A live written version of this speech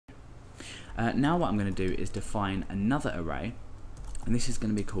Now what I'm going to do is define another array, and this is going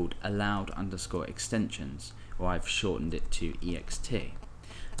to be called allowed underscore extensions, or I've shortened it to ext.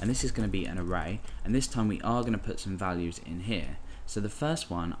 And this is going to be an array, and this time we are going to put some values in here. So the first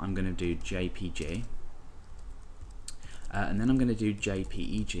one I'm going to do JPG, and then I'm going to do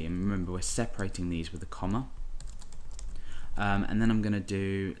JPEG, and remember we're separating these with a comma. And then I'm going to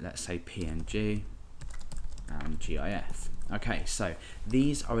do, let's say, PNG and GIF. Okay, so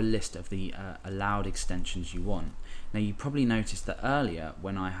these are a list of the allowed extensions you want. Now you probably noticed that earlier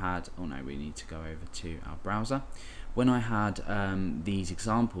when I had, oh no, we need to go over to our browser. When I had these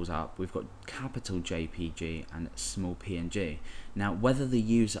examples up, we've got capital JPG and small PNG. Now whether the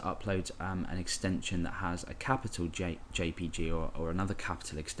user uploads an extension that has a capital JPG or another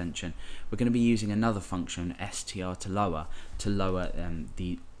capital extension, we're going to be using another function, str to lower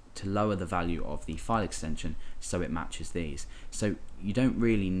the value of the file extension so it matches these. So you don't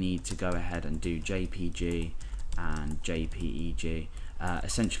really need to go ahead and do JPG and JPEG.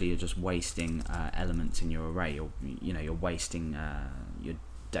 Essentially you're just wasting elements in your array, or you're wasting your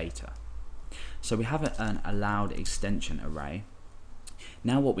data. So we have an allowed extension array.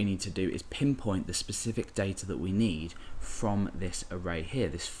 Now what we need to do is pinpoint the specific data that we need from this array here,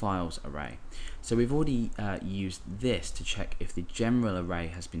 this files array. So we've already used this to check if the general array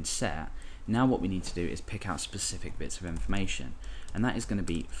has been set. Now what we need to do is pick out specific bits of information, and that is going to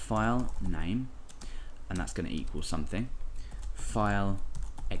be file name, and that's going to equal something, file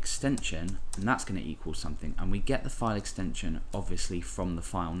extension, and that's going to equal something, and we get the file extension obviously from the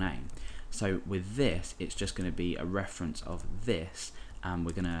file name. So with this it's just going to be a reference of this, and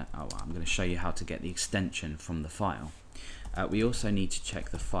we're gonna I'm going to show you how to get the extension from the file. We also need to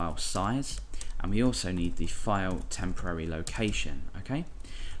check the file size, and we also need the file temporary location. Okay,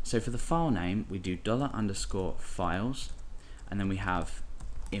 so for the file name we do $_files, and then we have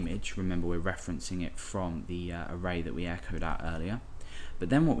image. Remember we're referencing it from the array that we echoed out earlier. But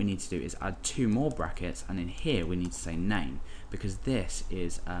then what we need to do is add two more brackets, and in here we need to say name, because this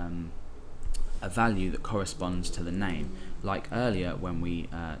is a value that corresponds to the name. Like earlier when we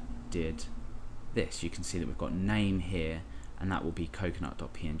did this, you can see that we've got name here, and that will be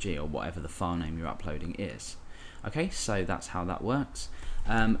coconut.png, or whatever the file name you're uploading is. Okay, so that's how that works.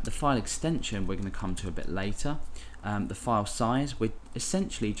 The file extension we're going to come to a bit later. The file size, we're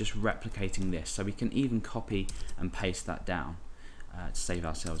essentially just replicating this, so we can even copy and paste that down to save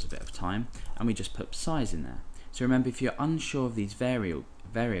ourselves a bit of time, and we just put size in there. So remember, if you're unsure of these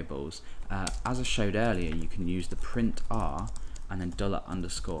variables, as I showed earlier, you can use the print r and then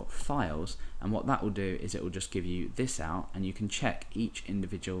 $_files, and what that will do is it will just give you this out, and you can check each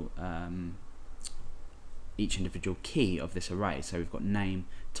individual key of this array. So we've got name,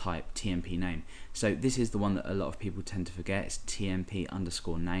 type, TMP name. So this is the one that a lot of people tend to forget. It's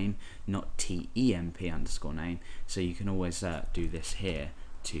TMP_name, not TEMP_name. So you can always do this here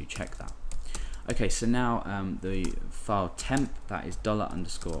to check that. Okay, so now the file temp, that is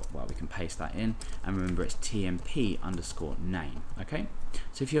 $_, well, we can paste that in, and remember it's TMP_name. Okay,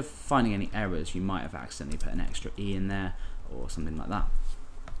 so if you're finding any errors, you might have accidentally put an extra E in there or something like that.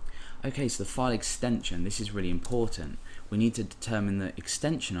 Okay, so the file extension, this is really important. We need to determine the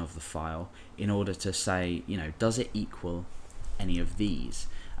extension of the file in order to say, does it equal any of these?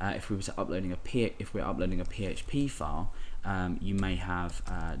 If we're uploading a PHP file, you may have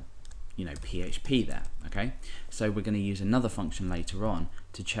PHP there. Okay, so we're going to use another function later on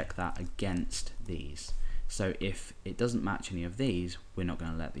to check that against these. So if it doesn't match any of these, we're not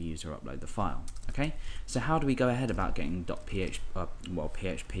going to let the user upload the file. Okay, so how do we go ahead about getting PHP or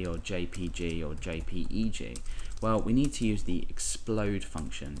JPG or JPEG? Well, we need to use the explode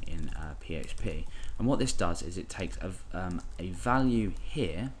function in PHP, and what this does is it takes a value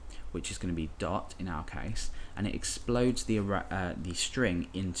here, which is going to be dot in our case, and it explodes the string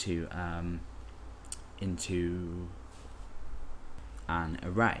into an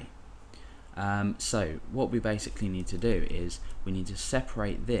array. So what we basically need to do is we need to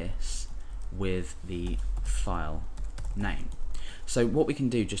separate this with the file name. So what we can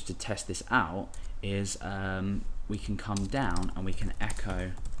do just to test this out is we can come down and we can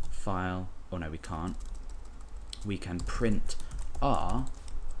echo file, or no, we can't. We can print r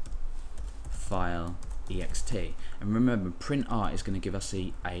file ext, and remember print r is going to give us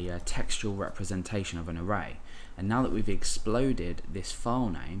a textual representation of an array, and now that we've exploded this file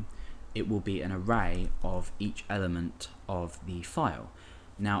name, it will be an array of each element of the file.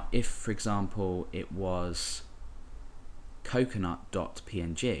 Now if, for example, it was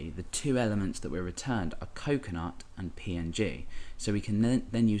coconut.png, the two elements that were returned are coconut and png, so we can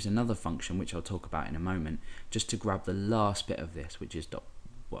then use another function, which I'll talk about in a moment, just to grab the last bit of this, which is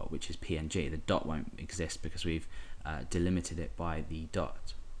well, which is PNG. The dot won't exist because we've delimited it by the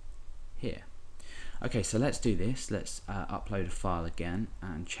dot here. Okay, so let's do this. Let's upload a file again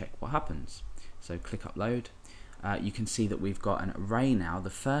and check what happens. So click upload. You can see that we've got an array now. The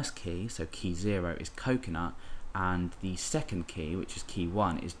first key, so key 0, is coconut, and the second key, which is key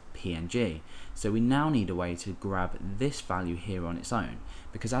 1, is PNG. So we now need a way to grab this value here on its own,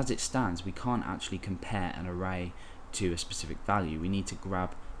 because as it stands we can't actually compare an array to a specific value. We need to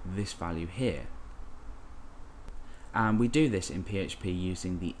grab this value here, and we do this in PHP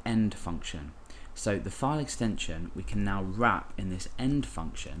using the end function. So the file extension we can now wrap in this end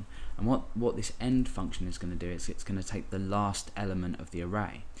function, and what this end function is going to do is it's going to take the last element of the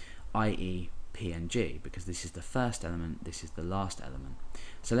array, i.e. PNG, because this is the first element, this is the last element.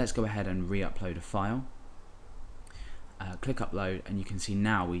 So let's go ahead and re-upload a file. Click upload, and you can see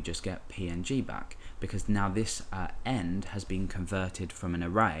now we just get PNG back, because now this end has been converted from an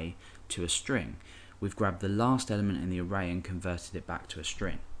array to a string. We've grabbed the last element in the array and converted it back to a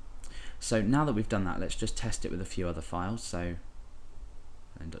string. So now that we've done that, let's just test it with a few other files. So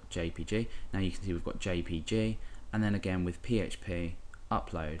 .jpg. Now you can see we've got JPG, and then again with PHP,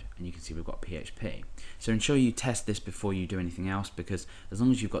 upload, and you can see we've got PHP. So ensure you test this before you do anything else, because as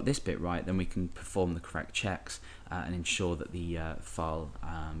long as you've got this bit right, then we can perform the correct checks and ensure that the file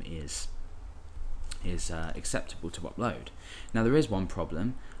is acceptable to upload. Now there is one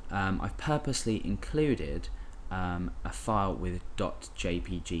problem. I've purposely included a file with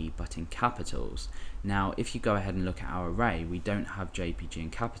 .jpg but in capitals. Now if you go ahead and look at our array, we don't have JPG in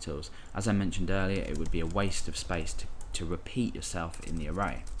capitals. As I mentioned earlier, it would be a waste of space to repeat yourself in the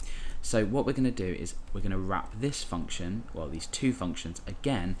array. So what we're going to do is we're going to wrap this function, well these two functions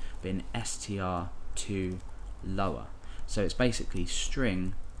again, but in str to lower. So it's basically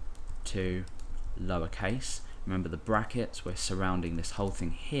string to lowercase. Remember the brackets, we're surrounding this whole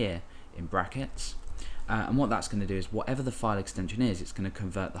thing here in brackets. And what that's going to do is whatever the file extension is, it's going to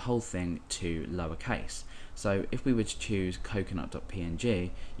convert the whole thing to lowercase. So if we were to choose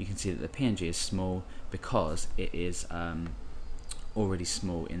coconut.png, you can see that the PNG is small because it is already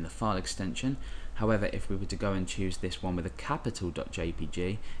small in the file extension. However, if we were to go and choose this one with a capital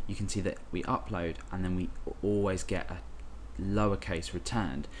 .jpg, you can see that we upload and then we always get a lowercase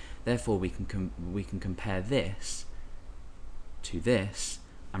returned. Therefore we can compare this to this,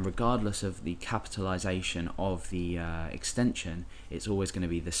 and regardless of the capitalization of the extension, it's always going to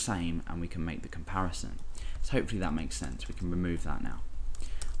be the same, and we can make the comparison. So hopefully that makes sense. We can remove that now.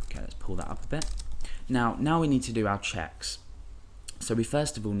 Okay, let's pull that up a bit. Now we need to do our checks. So we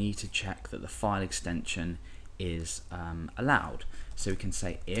first of all need to check that the file extension is allowed. So we can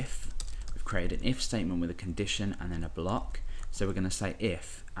say if. We've created an if statement with a condition and then a block. So we're going to say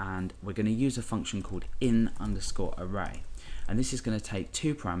if, and we're going to use a function called in_array. And this is going to take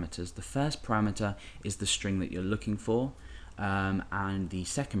two parameters. The first parameter is the string that you're looking for, and the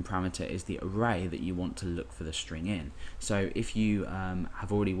second parameter is the array that you want to look for the string in. So if you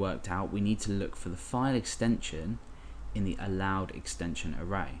have already worked out, we need to look for the file extension in the allowed extension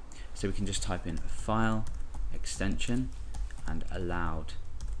array. So we can just type in file extension and allowed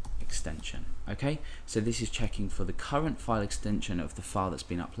extension. Okay, so this is checking for the current file extension of the file that's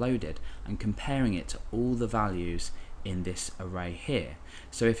been uploaded and comparing it to all the values in this array here.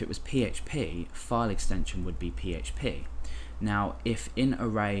 So if it was PHP, file extension would be PHP. Now if in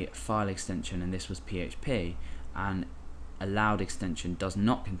array file extension and this was PHP and allowed extension does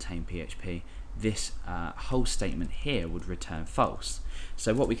not contain PHP, this whole statement here would return false.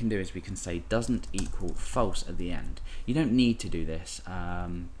 So what we can do is we can say doesn't equal false at the end. You don't need to do this,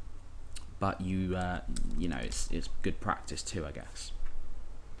 but you know, it's good practice too, I guess.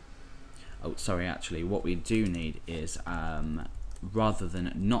 Oh, sorry, actually what we do need is rather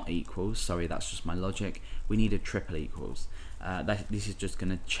than not equals, sorry, that's just my logic, we need a triple equals. This is just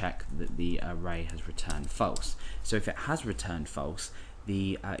going to check that the array has returned false. So if it has returned false,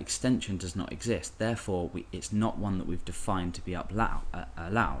 the extension does not exist, therefore it's not one that we've defined to be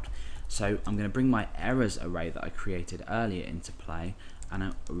allowed. So I'm going to bring my errors array that I created earlier into play,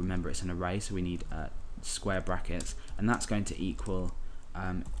 and remember it's an array, so we need square brackets, and that's going to equal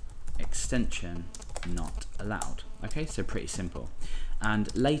extension not allowed. Okay, so pretty simple.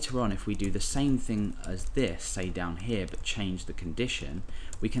 And later on, if we do the same thing as this, say down here, but change the condition,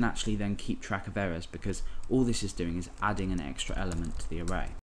 we can actually then keep track of errors, because all this is doing is adding an extra element to the array.